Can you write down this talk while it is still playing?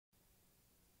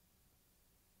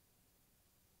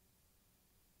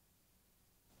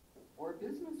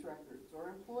business records or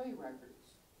employee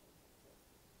records.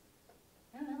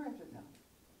 You never have to tell.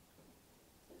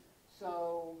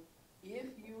 So if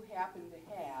you happen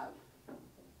to have,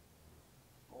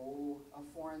 a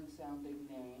foreign-sounding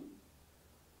name,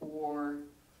 or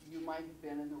you might have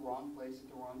been in the wrong place at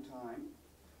the wrong time,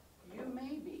 you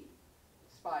may be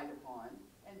spied upon,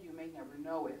 and you may never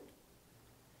know it.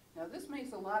 Now, this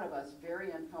makes a lot of us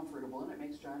very uncomfortable, and it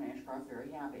makes John Ashcroft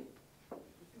very happy.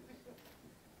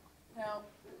 Now,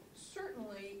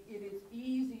 certainly, it is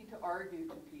easy to argue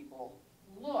to people,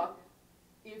 look,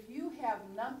 if you have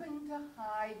nothing to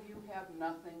hide, you have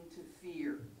nothing to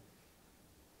fear.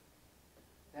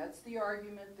 That's the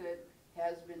argument that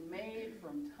has been made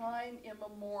from time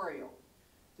immemorial,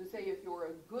 to say if you're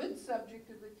a good subject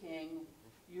of the king,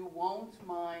 you won't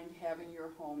mind having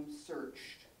your home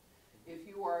searched. If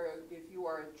you are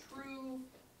a true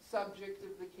subject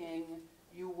of the king,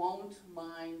 you won't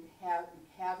mind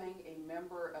having a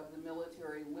member of the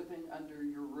military living under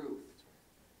your roof.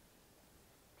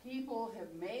 People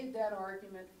have made that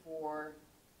argument for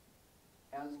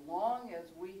as long as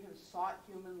we have sought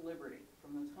human liberty,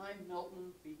 from the time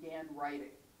Milton began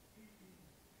writing.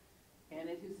 And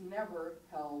it has never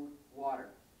held water.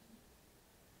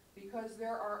 Because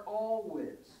there are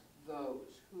always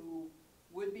those who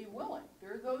would be willing.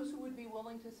 There are those who would be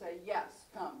willing to say, yes,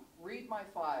 come, read my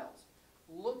files,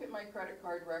 look at my credit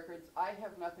card records, I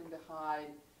have nothing to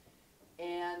hide,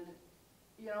 and,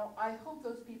 you know, I hope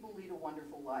those people lead a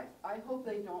wonderful life. I hope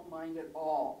they don't mind at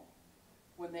all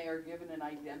when they are given an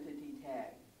identity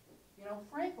tag. You know,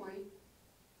 frankly,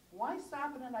 why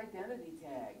stop at an identity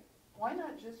tag? Why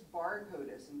not just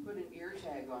barcode us and put an ear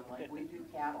tag on like we do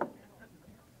cattle?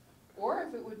 Or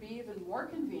if it would be even more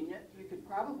convenient, you could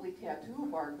probably tattoo a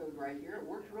barcode right here. It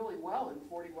worked really well in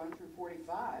 41 through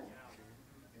 45.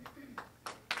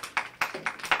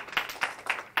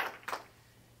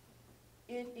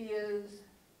 It is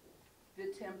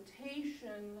the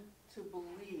temptation to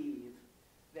believe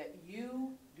that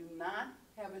you do not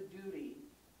have a duty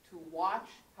to watch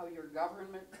how your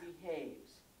government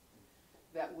behaves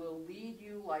that will lead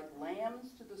you like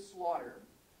lambs to the slaughter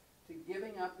to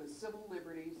giving up the civil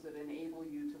liberties that enable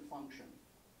you to function.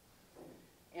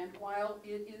 And while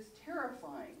it is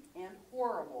terrifying and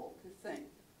horrible to think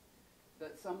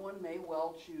that someone may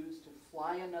well choose to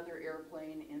fly another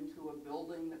airplane into a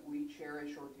building that we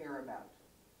cherish or care about,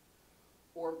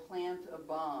 or plant a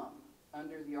bomb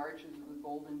under the arches of the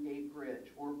Golden Gate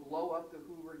Bridge, or blow up the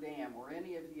Hoover Dam, or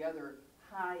any of the other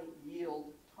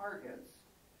high-yield targets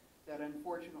that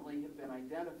unfortunately have been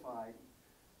identified,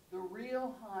 the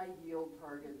real high-yield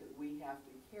target that we have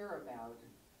to care about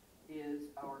is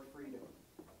our freedom.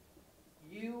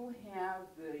 You have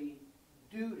the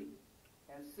duty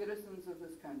as citizens of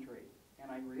this country,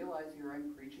 and I realize here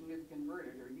I'm preaching to the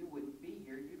converted, or you wouldn't be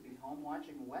here, you'd be home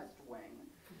watching West Wing.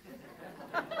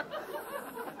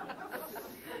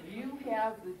 You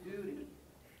have the duty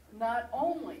not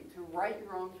only to write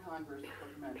your own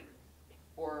congressman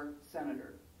or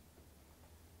senator,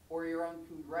 or your own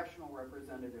congressional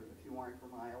representative if you aren't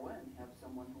from Iowa and have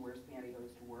someone who wears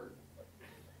pantyhose to work.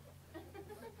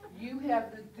 You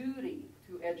have the duty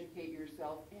to educate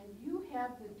yourself, and you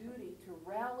have the duty to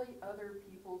rally other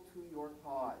people to your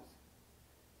cause.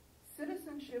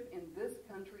 Citizenship in this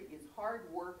country is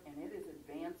hard work, and it is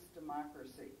advanced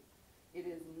democracy. It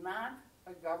is not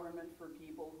a government for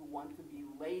people who want to be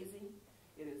lazy.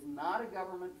 It is not a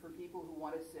government for people who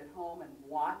want to sit home and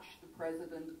watch the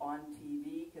president on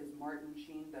TV because Martin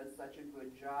Sheen does such a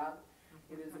good job.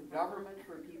 It is a government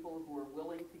for people who are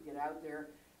willing to get out there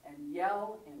and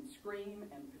yell and scream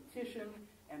and petition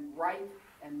and write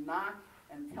and knock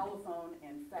and telephone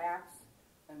and fax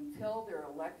until their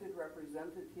elected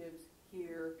representatives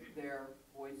hear their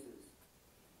voices.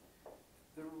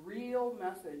 The real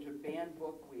message of Banned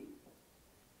Book Week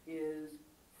is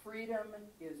freedom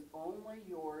is only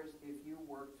yours if you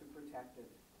work to protect it.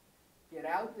 Get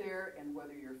out there, and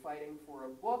whether you're fighting for a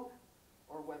book,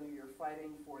 or whether you're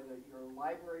fighting for your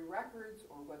library records,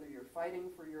 or whether you're fighting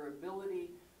for your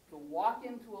ability to walk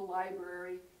into a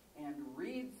library and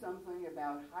read something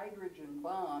about hydrogen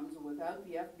bombs without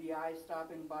the FBI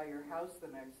stopping by your house the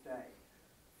next day,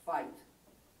 fight.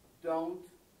 Don't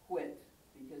quit,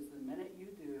 because the minute you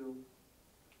do,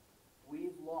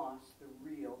 we've lost the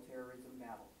real terrorism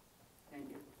battle. Thank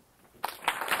you.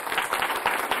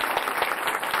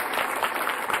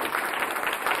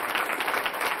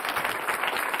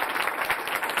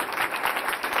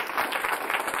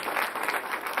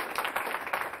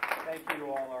 Thank you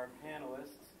to all our panelists.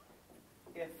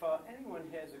 If anyone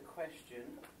has a question,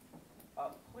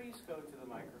 please go to the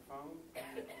microphone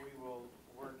and we will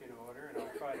work in order, and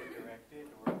I'll try to direct it,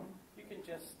 or you can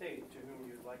just state to whom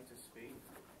you'd like to speak.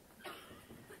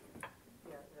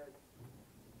 Yeah,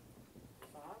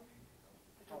 oh,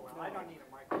 well, I don't need a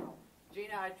microphone.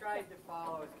 Gina, I tried to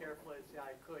follow as carefully as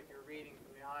I could your reading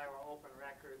from the Iowa Open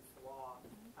Records Law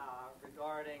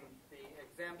regarding the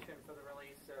exemption for the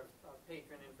release of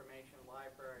patron information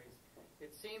libraries.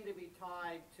 It seemed to be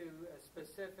tied to a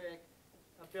specific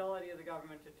ability of the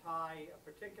government to tie a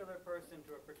particular person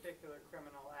to a particular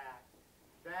criminal act.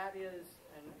 That is,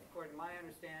 and according to my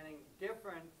understanding,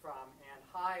 different from and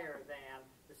higher than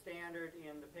the standard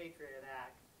in the Patriot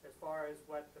Act as far as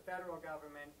what the federal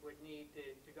government would need to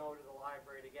go to the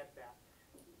library to get that.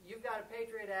 You've got a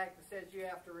Patriot Act that says you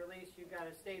have to release. You've got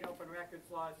a state open records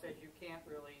law that says you can't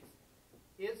release.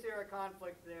 Is there a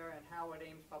conflict there, and how would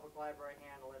Ames Public Library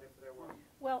handle it if there were?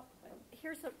 Well,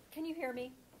 can you hear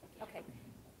me? Okay.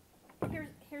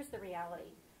 Here's the reality.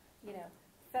 You know,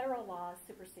 federal laws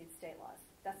supersede state laws.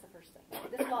 That's the first thing.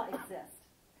 This law exists.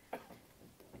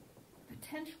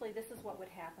 Potentially, this is what would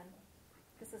happen.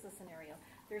 This is a scenario.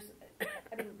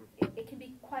 It can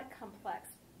be quite complex,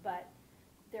 but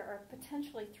there are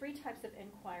potentially 3 types of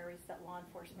inquiries that law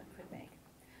enforcement could make.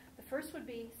 The first would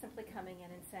be simply coming in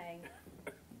and saying,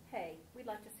 hey, we'd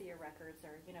like to see your records,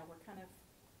 or, you know, we're kind of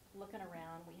looking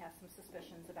around. We have some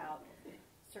suspicions about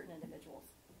certain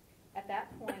individuals. At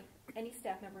that point, any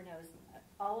staff member knows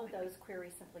all of those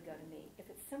queries simply go to me. If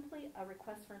it's simply a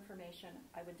request for information,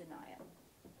 I would deny it.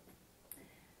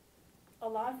 A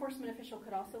law enforcement official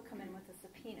could also come in with a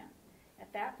subpoena.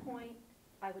 At that point,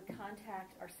 I would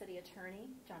contact our city attorney,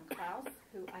 John Klaus,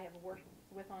 who I have worked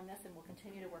with on this and will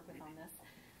continue to work with on this,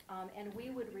 and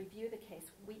we would review the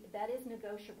case. That is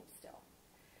negotiable still.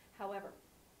 However,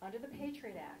 under the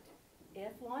Patriot Act,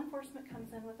 if law enforcement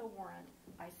comes in with a warrant,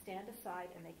 I stand aside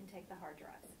and they can take the hard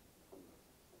drives.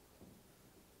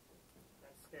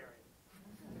 That's scary.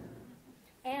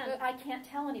 And I can't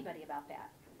tell anybody about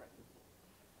that.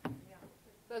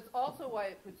 That's also why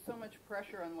it puts so much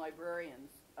pressure on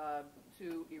librarians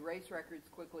to erase records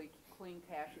quickly, clean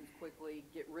caches quickly,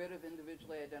 get rid of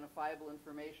individually identifiable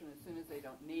information as soon as they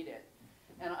don't need it.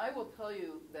 And I will tell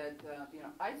you that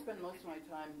I spend most of my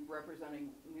time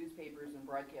representing newspapers and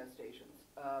broadcast stations.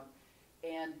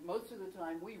 And most of the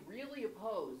time we really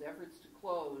oppose efforts to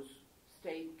close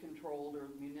state-controlled or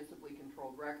municipally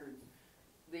controlled records.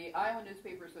 The Iowa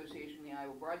Newspaper Association, the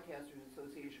Iowa Broadcasters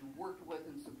Association worked with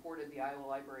and supported the Iowa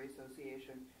Library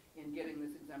Association in getting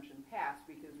this exemption passed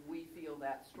because we feel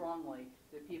that strongly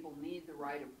that people need the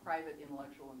right of private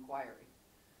intellectual inquiry.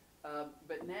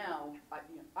 But now,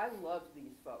 I love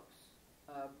these folks.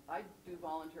 I do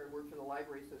voluntary work for the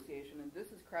Library Association, and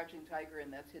this is Crouching Tiger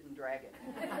and that's Hidden Dragon.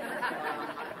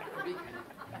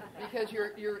 Because you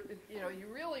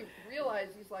really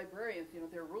realize these librarians,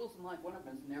 there are rules in life. One of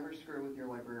them is never screw with your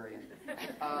librarian.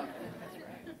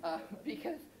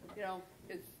 Because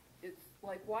it's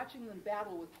like watching them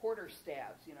battle with quarter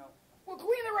staves. We'll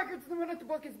clean the records the minute the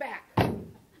book is back.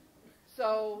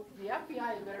 So the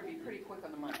FBI better be pretty quick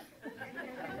on the money.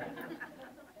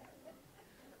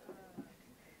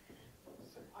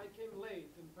 I came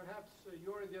late, and perhaps you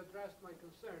already addressed my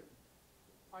concern.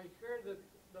 I heard that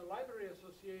the Library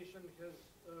Association has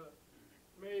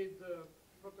made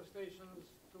protestations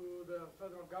to the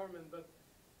federal government, but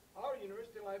our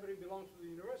university library belongs to the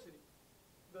university.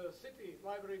 The city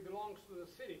library belongs to the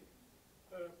city.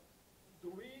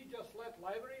 Do we just let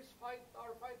libraries fight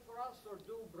our fight for us, or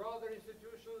do broader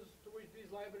institutions to which these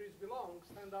libraries belong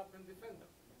stand up and defend them?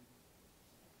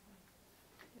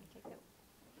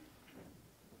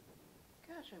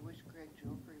 Gosh, I wish Greg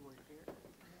Joffrey were here.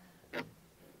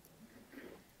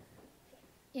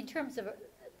 In terms of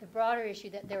the broader issue,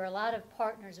 that there are a lot of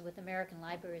partners with American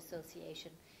Library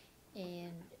Association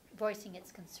in voicing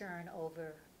its concern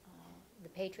over the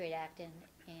Patriot Act and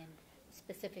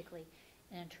specifically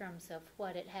in terms of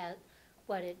what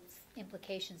its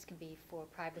implications can be for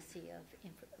privacy of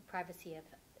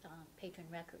patron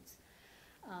records.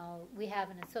 We have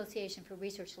an association for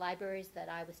research libraries that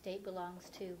Iowa State belongs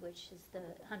to, which is the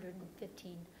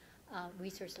 115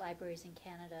 research libraries in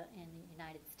Canada and the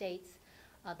United States.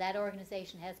 That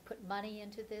organization has put money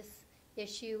into this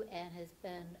issue and has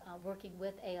been working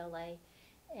with ALA.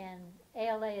 And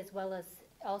ALA, as well as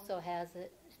also has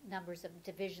numbers of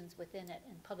divisions within it,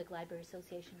 and Public Library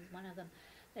Association is one of them,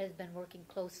 that has been working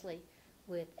closely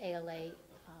with ALA,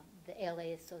 the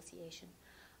ALA Association.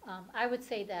 I would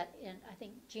say that, and I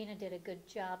think Gina did a good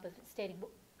job of stating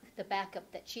the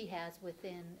backup that she has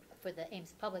for the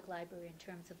Ames Public Library in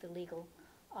terms of the legal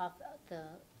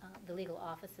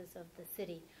offices of the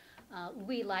city.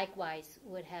 We likewise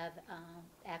would have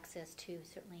access to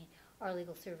certainly our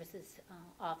legal services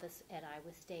office at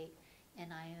Iowa State,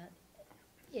 and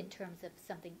in terms of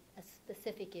a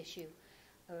specific issue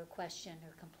or a question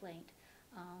or complaint.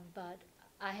 But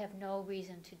I have no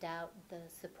reason to doubt the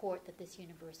support that this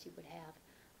university would have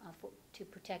to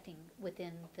protecting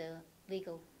within the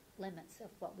legal limits of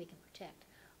what we can protect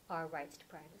our rights to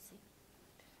privacy.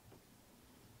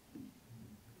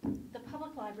 The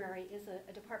public library is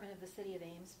a department of the City of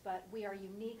Ames, but we are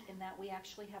unique in that we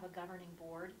actually have a governing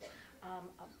board.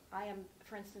 I am,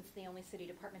 for instance, the only city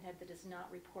department head that does not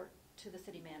report to the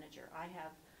city manager. I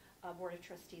have a board of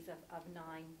trustees of 9.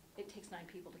 It takes 9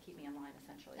 people to keep me in line,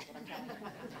 essentially, is what I'm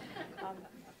telling you.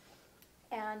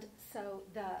 And so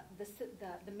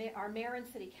our mayor and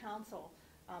city council,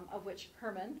 of which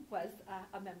Herman was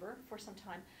a member for some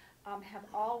time, have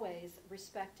always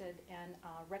respected and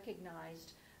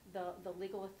recognized the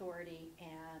legal authority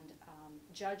and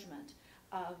judgment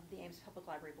of the Ames Public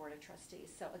Library Board of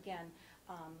Trustees. So again,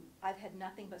 I've had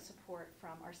nothing but support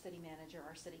from our city manager,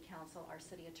 our city council, our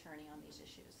city attorney on these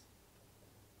issues.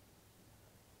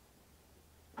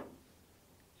 Do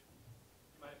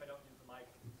you mind if I don't use the mic?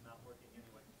 It's not working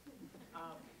anyway.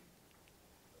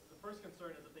 The first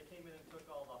concern is if they came in and took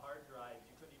all the hard drives,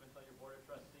 you couldn't even tell your board of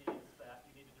trustees that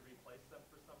you needed to replace them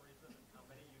for some reason and how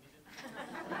many you needed.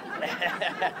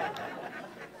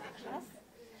 Yes?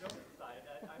 Joke aside,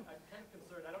 I'm kind of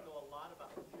concerned. I don't know a lot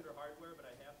about computer hardware, but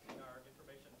I have seen our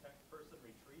information tech person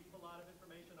retrieve a lot of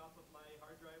information off of my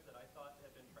hard drive that I thought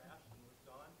had been trashed and was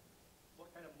gone.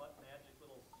 What kind of magic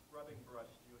little scrubbing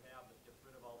brush do you have that gets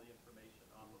rid of all the information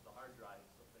off of the hard drive?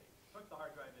 So if they took the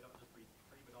hard drive, they don't just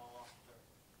retrieve it all off there.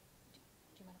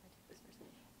 Do you mind if I take this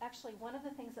first? Actually, one of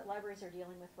the things that libraries are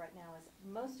dealing with right now is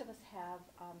most of us have,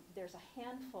 there's a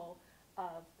handful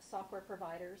of software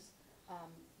providers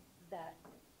that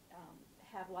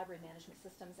have library management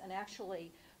systems, and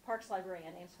actually Parks Library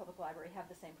and Ames Public Library have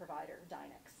the same provider,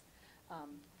 Dynex.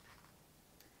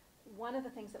 One of the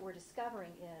things that we're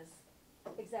discovering is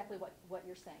exactly what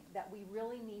you're saying, that we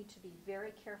really need to be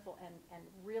very careful and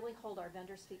really hold our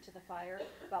vendors' feet to the fire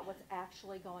about what's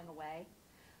actually going away,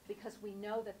 because we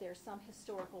know that there's some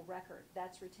historical record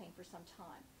that's retained for some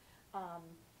time.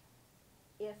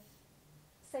 If,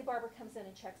 say Barbara comes in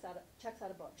and checks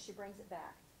out a book, she brings it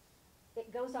back,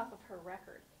 it goes off of her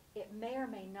record. It may or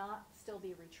may not still be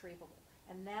retrievable,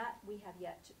 and that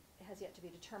has yet to be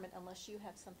determined unless you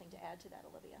have something to add to that,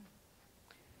 Olivia.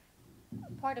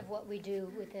 Part of what we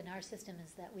do within our system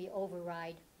is that we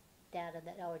override data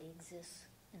that already exists,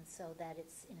 and so that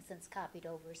it's in a sense copied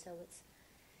over, so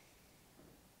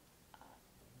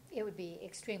it would be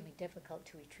extremely difficult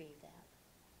to retrieve that.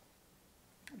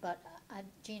 But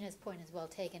Gina's point is well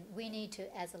taken. We need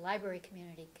to, as a library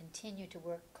community, continue to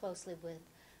work closely with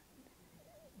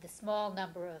the small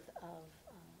number of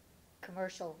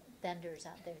commercial vendors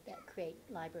out there that create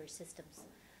library systems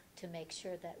to make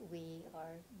sure that we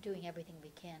are doing everything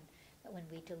we can, that when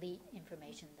we delete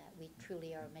information that we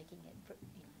truly are making it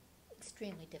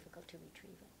extremely difficult to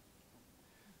retrieve it.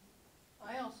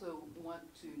 I also want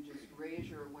to just raise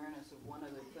your awareness of one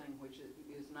other thing, which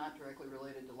is not directly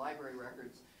related to library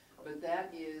records, but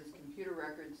that is computer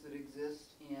records that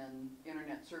exist in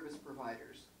internet service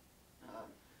providers.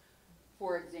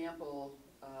 For example,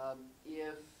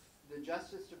 if the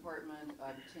Justice Department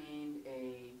obtained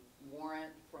a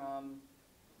warrant from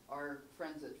our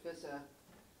friends at FISA,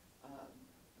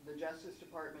 the Justice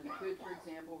Department could, for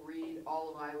example, read all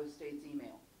of Iowa State's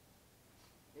email.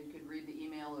 It could read the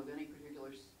email of any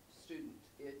particular student.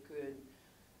 It could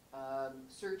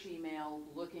search email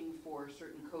looking for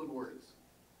certain code words.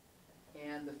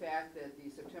 And the fact that the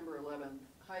September 11th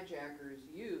hijackers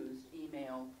used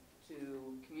email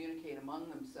to communicate among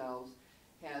themselves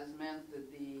has meant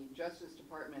that the Justice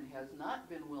Department has not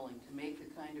been willing to make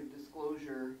the kind of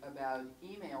disclosure about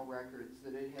email records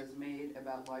that it has made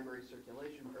about library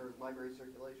circulation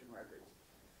records.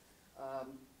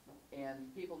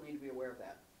 And people need to be aware of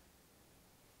that.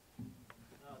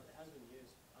 It has been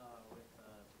used with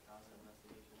CASA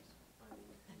investigations, finding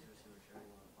users who are sharing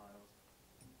a lot of files.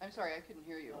 I'm sorry, I couldn't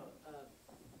hear you.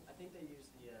 I think they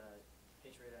use the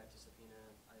Patriot Act to subpoena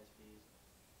ISPs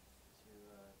to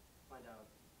find out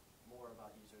more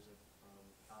about users from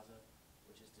CASA,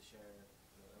 which is to share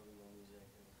illegal music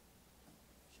and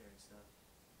shared stuff.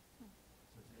 So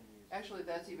it's been used. Actually,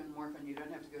 that's even more fun. You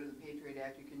don't have to go to the Patriot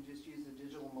Act. You can just use the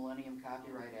Digital Millennium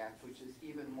Copyright Act, which is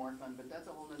even more fun, but that's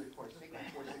a whole other course. Take my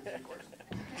 460 course.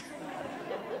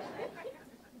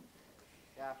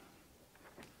 Yeah.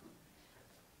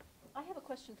 I have a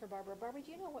question for Barbara. Barbara,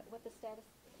 do you know what the status?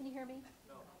 Can you hear me?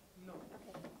 No.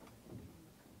 Okay.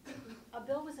 A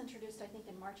bill was introduced, I think,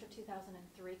 in March of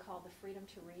 2003 called the Freedom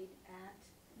to Read Act.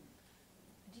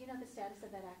 Do you know the status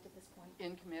of that act at this point?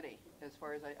 In committee, as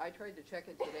far as I tried to check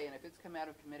it today, and if it's come out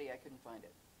of committee, I couldn't find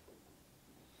it.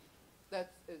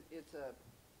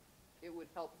 It would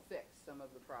help fix some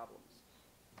of the problems.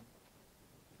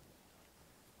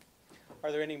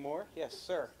 Are there any more? Yes,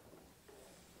 sir.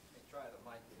 Let me try the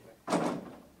mic.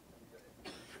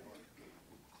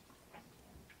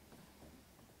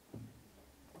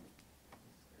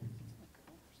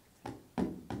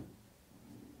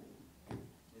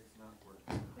 It's not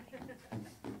working.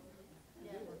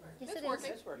 Yes, It's it working.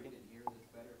 is. It's working. You can hear this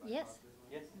better if I Yes. talk this way?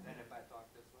 Yes. Than if I talk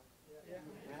this way? Yeah.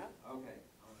 Okay.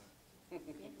 I'm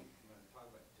going to talk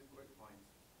about 2 quick points,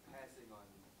 passing on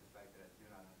the fact that I do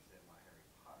not understand my Harry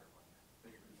Potter one.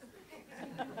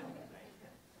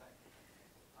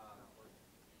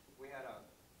 We had a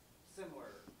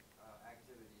similar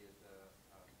activity at the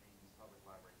Ames Public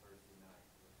Library Thursday night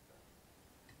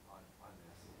on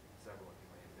this. Several of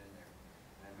you may have been there.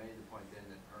 And I made the point then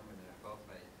that Herman and I both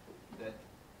made, that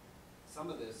some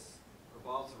of this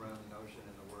revolves around the notion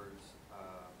and the words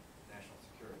national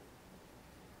security.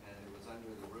 And it was under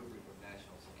the rubric of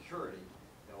national security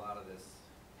that a lot of this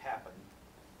happened.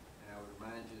 And I would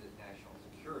remind you that national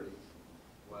security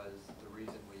was the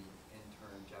reason we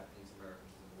interned Japanese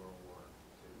Americans in World War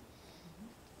II.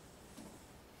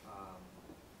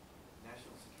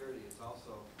 National security is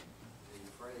also the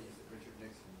phrase that Richard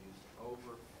Nixon used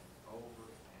over and over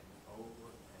and over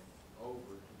and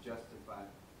over to justify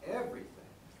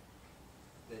everything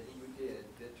that he did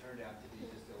that turned out to be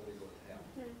just illegal as hell.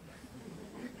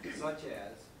 Such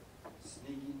as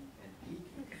sneaking and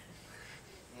peeking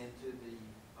into the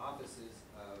offices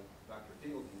of Dr.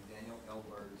 Fielding, Daniel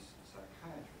Ellsberg's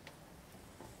psychiatrist.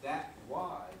 That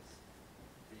was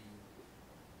the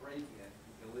break-in,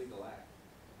 illegal act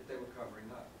that they were covering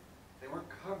up. They weren't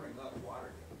covering up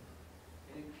Watergate.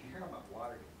 They didn't care about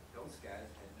Watergate. Those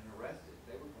guys had been arrested.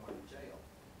 They were going to jail.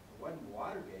 It wasn't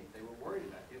Watergate they were worried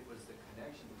about. It was the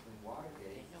connection between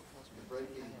Watergate, the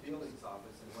break-in Fielding's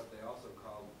office, and what they also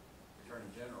called, Attorney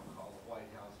General called the White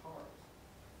House horrors.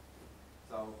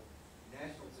 So,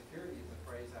 national security is a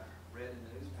phrase I read in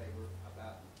the newspaper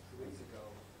about 2 weeks ago,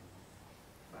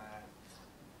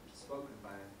 spoken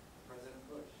by President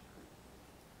Bush. So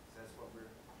that's what we're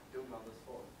doing all this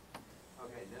for.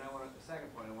 Okay, then the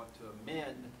second point, I want to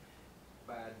amend,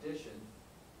 by addition,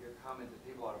 your comment that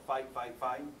people ought to fight, fight,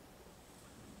 fight.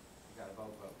 You got to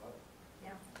vote, vote, vote.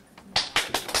 Yeah.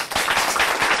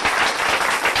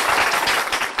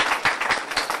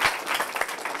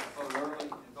 Vote early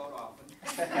and vote often.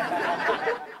 And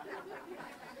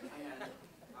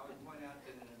I would point out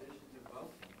that in addition to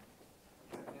voting,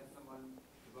 you have to have someone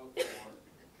to vote for,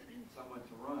 someone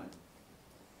to run.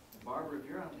 Barbara, if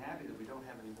you're unhappy that we don't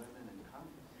have any women in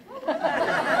Congress,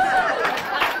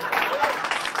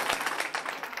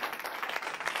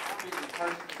 I'll be the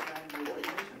person to sign the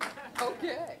petition.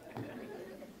 Okay.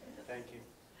 Thank you.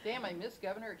 Damn, I missed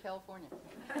Governor of California.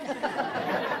 Go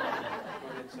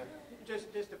ahead, sir.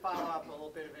 Just to follow up a little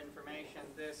bit of information,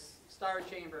 this Star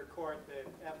Chamber Court, the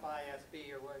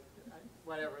FISB, or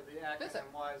whatever the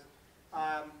acronym was,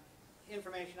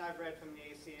 information I've read from the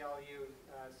ACLU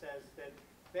says that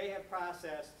they have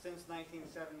processed, since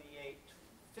 1978,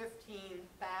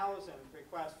 15,000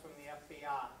 requests from the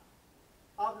FBI.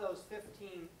 Of those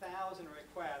 15,000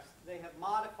 requests, they have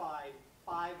modified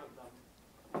 5 of them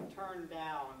and turned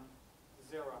down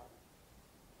 0.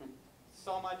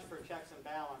 So much for checks and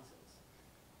balances.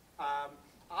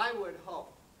 I would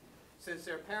hope, since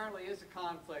there apparently is a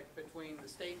conflict between the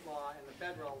state law and the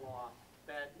federal law,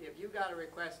 that if you got a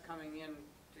request coming in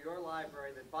to your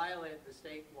library that violated the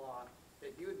state law,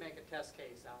 that you would make a test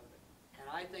case out of it. And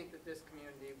I think that this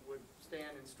community would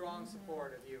stand in strong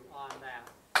support of you on that.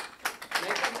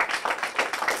 Make them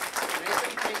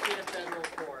take you to federal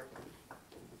court.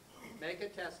 Make a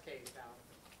test case out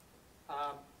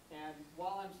of it. And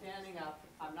while I'm standing up,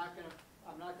 I'm not going to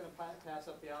pass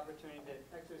up the opportunity to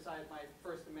exercise my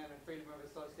First Amendment freedom of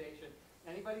association.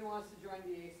 Anybody who wants to join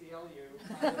the ACLU?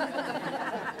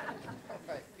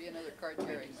 Right, be another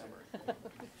card-carrying member.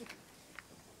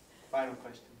 Final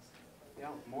questions?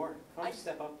 Yeah, more? Come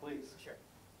step up, please. Sure.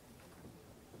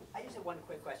 I just have one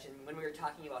quick question. When we were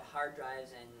talking about hard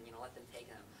drives and let them take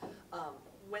them,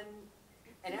 when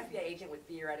an FBI agent would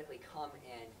theoretically come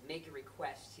and make a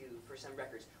request for some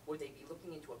records, would they be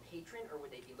looking into a patron, or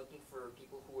would they be looking for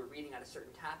people who were reading on a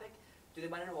certain topic? Do they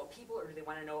want to know about people, or do they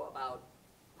want to know about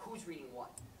who's reading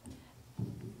what?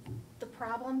 The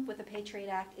problem with the Patriot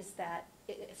Act is that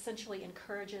it essentially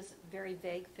encourages very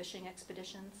vague fishing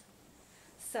expeditions.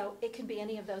 So it can be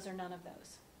any of those or none of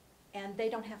those. and they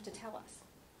don't have to tell us.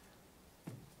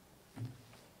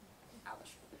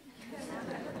 Ouch.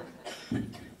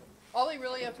 All they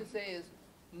really have to say is,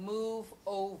 move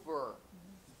over.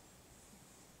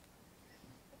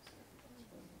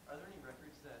 Are there any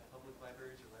records that public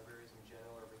libraries or libraries in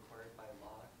general are required by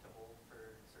law to hold for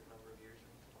a certain number of years or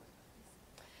anything like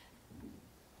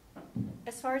that?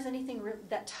 As far as anything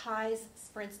that ties,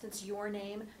 for instance, your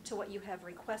name to what you have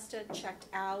requested, checked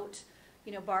out,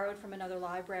 you know, borrowed from another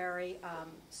library,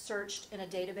 searched in a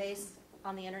database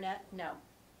on the internet, no.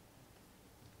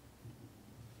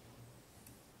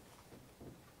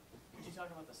 Did you talk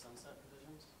about the sunset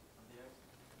provisions of the Act?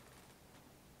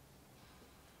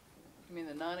 You mean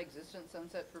the non-existent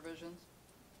sunset provisions?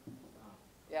 Oh.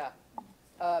 Yeah.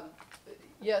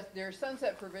 Yes, there are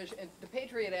sunset provisions. The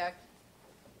Patriot Act,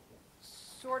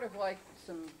 sort of like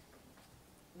some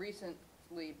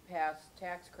recently passed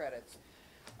tax credits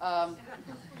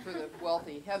for the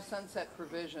wealthy, have sunset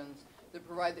provisions that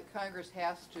provide that Congress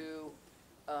has to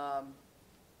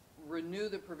renew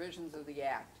the provisions of the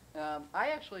Act. I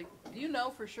actually, do you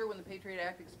know for sure when the Patriot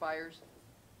Act expires?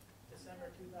 December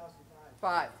 2005.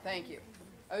 5, thank you.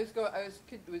 I was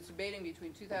debating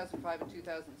between 2005 and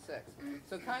 2006.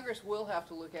 So Congress will have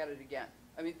to look at it again.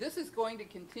 I mean, this is going to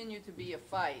continue to be a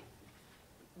fight.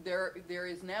 There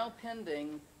is now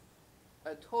pending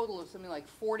a total of something like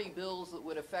 40 bills that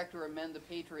would affect or amend the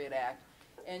Patriot Act.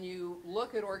 And you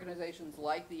look at organizations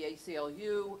like the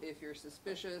ACLU, if you're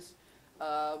suspicious.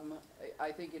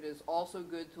 I think it is also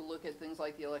good to look at things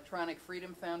like the Electronic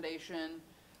Freedom Foundation,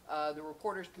 the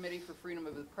Reporters Committee for Freedom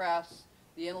of the Press,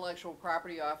 the Intellectual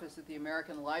Property Office at the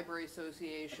American Library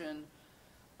Association,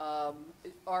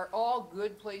 are all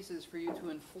good places for you to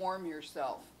inform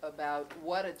yourself about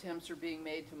what attempts are being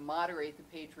made to moderate the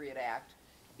Patriot Act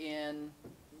in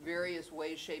various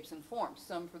ways, shapes, and forms.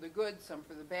 Some for the good, some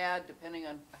for the bad, depending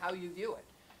on how you view it.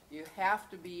 You have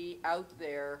to be out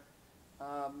there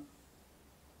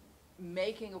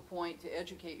making a point to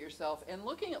educate yourself and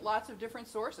looking at lots of different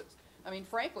sources. I mean,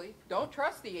 frankly, don't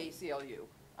trust the ACLU.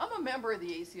 I'm a member of the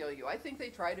ACLU. I think they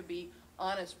try to be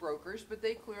honest brokers, but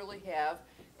they clearly have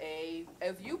a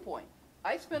viewpoint.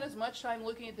 I spent as much time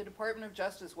looking at the Department of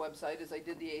Justice website as I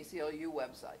did the ACLU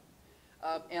website.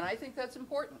 And I think that's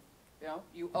important. You know,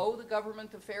 you owe the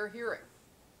government a fair hearing.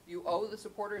 You owe the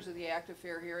supporters of the Act a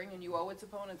fair hearing, and you owe its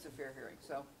opponents a fair hearing.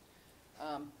 So,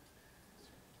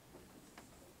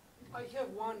 I have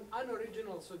one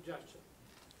unoriginal suggestion.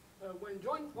 When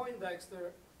Joint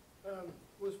Poindexter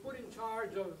was put in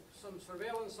charge of some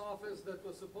surveillance office that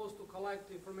was supposed to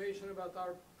collect information about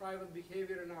our private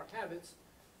behavior and our habits,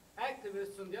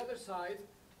 activists on the other side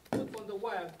put on the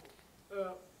web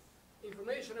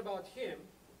information about him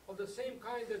of the same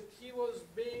kind that he was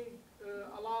being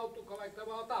allowed to collect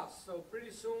about us. So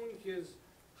pretty soon his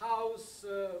house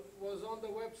was on the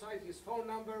website, his phone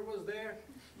number was there,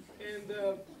 and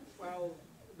well,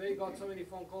 they got so many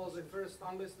phone calls, they first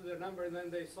unlisted their number and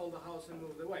then they sold the house and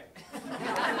moved away.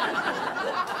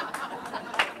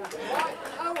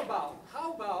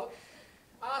 How about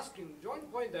asking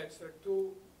Joint Poindexter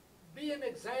to be an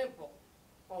example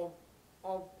of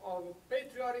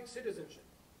patriotic citizenship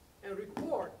and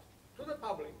report to the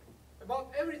public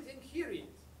about everything he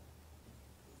reads?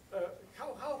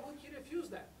 How would he refuse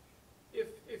that?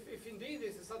 If indeed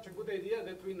this is such a good idea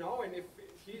that we know, and if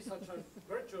he's such a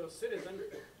virtuous citizen,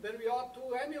 then we ought to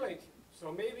emulate him.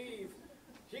 So maybe if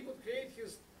he could create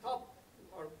his top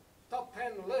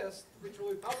 10 list, which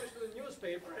will be published in the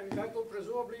newspaper, and that will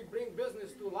presumably bring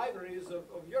business to libraries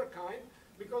of your kind,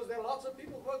 because there are lots of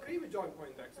people who agree with John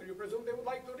Poindexter. You presume they would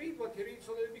like to read what he reads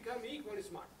so they become equally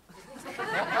smart.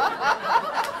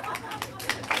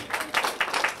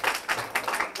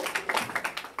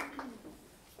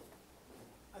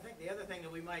 I think the other thing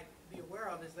that we might be aware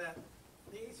of is that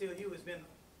the ACLU has been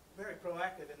very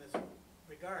proactive in this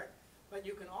regard. But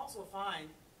you can also find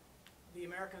the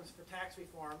Americans for Tax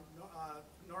Reform,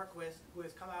 Norquist, who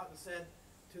has come out and said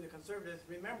to the conservatives,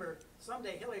 remember,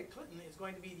 someday Hillary Clinton is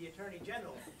going to be the Attorney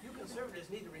General. You conservatives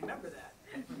need to remember that.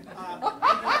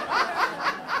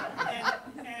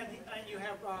 And you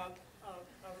have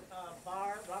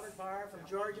Robert Barr from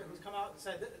Georgia, who's come out and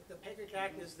said that the Patriot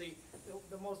Act is the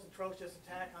most atrocious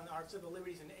attack on our civil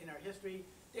liberties in our history.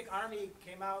 Dick Armey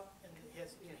came out and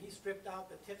he stripped out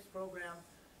the TIPS program.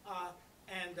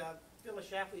 And Phyllis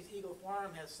Schlafly's Eagle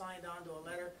Forum has signed on to a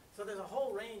letter. So there's a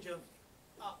whole range of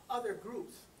other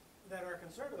groups that are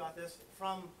concerned about this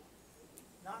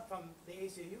not from the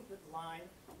ACLU line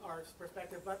or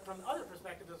perspective, but from other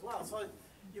perspectives as well. So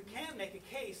you can make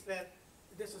a case that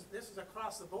this is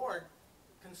across the board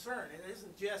concern. It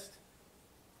isn't just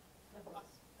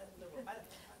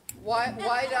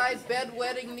Wide-eyed,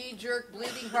 bedwetting, knee-jerk,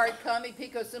 bleeding heart, commie,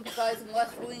 pico-sympathizing,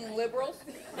 left-leaning liberals?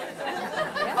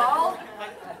 Paul?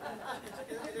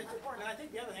 It's important, and I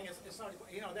think the other thing is,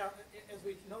 you know, as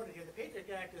we noted here, the Patriot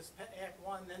Act is Act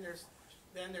 1, then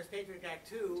there's Patriot Act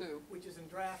 2, which is in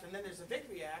draft, and then there's the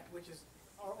Victory Act, which is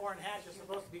Orrin Hatch is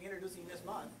supposed to be introducing this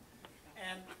month.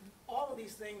 And all of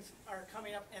these things are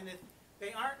coming up, and if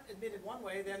they aren't admitted one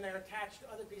way, then they're attached to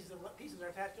other pieces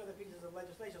are attached to other pieces of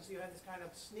legislation. So you have this kind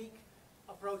of sneak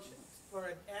approach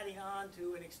for adding on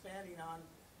to and expanding on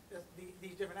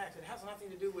these different acts. It has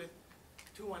nothing to do with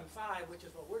 215, which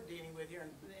is what we're dealing with here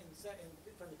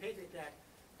from the Patriot Act.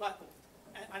 But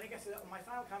I think I said my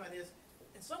final comment is,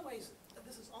 in some ways,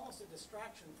 this is almost a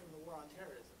distraction from the war on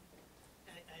terrorism.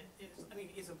 And I mean,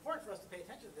 it's important for us to pay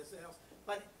attention to this,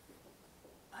 but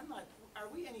I'm not. Are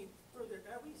we any further?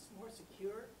 Are we more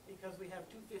secure because we have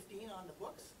 215 on the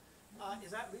books?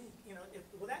 Is that really, you know,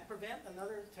 will that prevent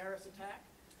another terrorist attack?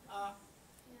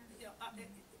 You know,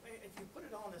 if you put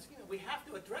it all on the screen, we have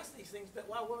to address these things. But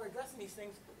while we're addressing these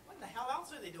things, what the hell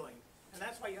else are they doing? And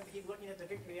that's why you have to keep looking at the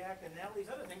Victory Act and all these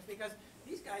other things, because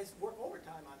these guys work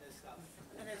overtime on this stuff,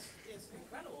 and it's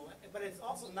incredible. But it's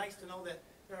also nice to know that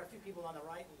there are a few people on the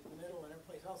right and the middle and every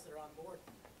place else that are on board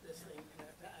this thing.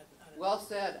 Well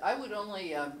said. I would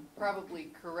only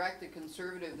probably correct a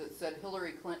conservative that said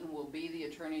Hillary Clinton will be the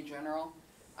Attorney General.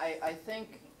 I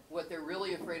think what they're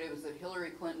really afraid of is that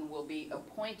Hillary Clinton will be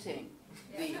appointing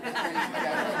the Attorney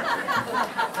General.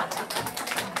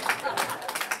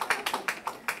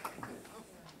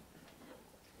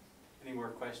 Any more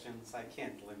questions? I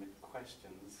can't limit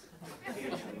questions on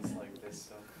occasions like this,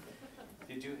 so if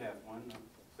you do have one,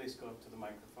 please go up to the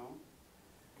microphone.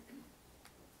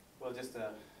 Well, just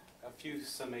a few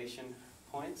summation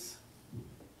points.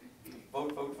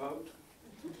 Vote, vote, vote.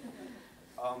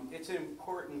 It's an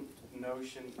important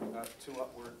notion to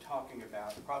what we're talking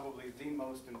about, probably the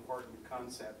most important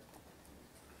concept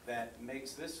that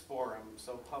makes this forum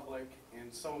so public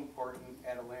and so important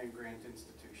at a land-grant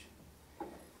institution.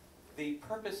 The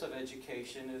purpose of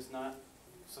education is not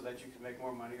so that you can make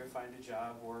more money or find a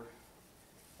job or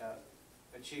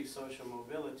achieve social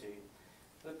mobility.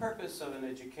 The purpose of an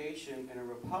education in a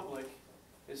republic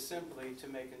is simply to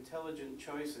make intelligent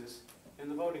choices in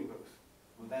the voting booth.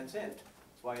 Well, that's it.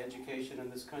 That's why education in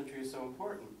this country is so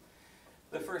important.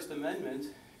 The First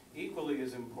Amendment equally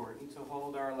is important to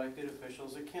hold our elected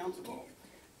officials accountable.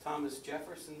 Thomas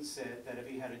Jefferson said that if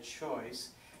he had a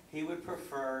choice, he would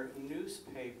prefer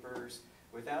newspapers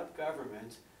without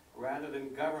government rather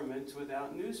than government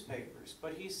without newspapers.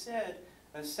 But he said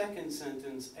a second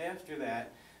sentence after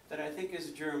that I think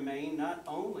is germane not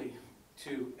only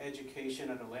to education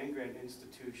at a land-grant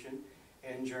institution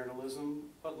and journalism,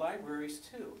 but libraries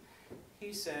too.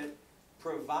 He said,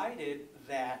 provided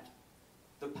that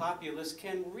the populace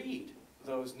can read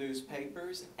those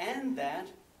newspapers and that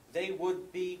they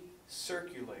would be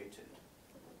circulated.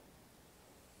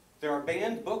 There are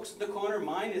banned books in the corner.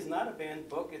 Mine is not a banned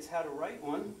book. It's how to write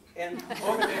one. And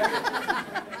over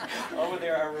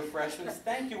there are refreshments.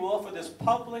 Thank you all for this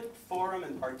public forum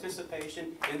and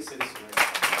participation in citizenry.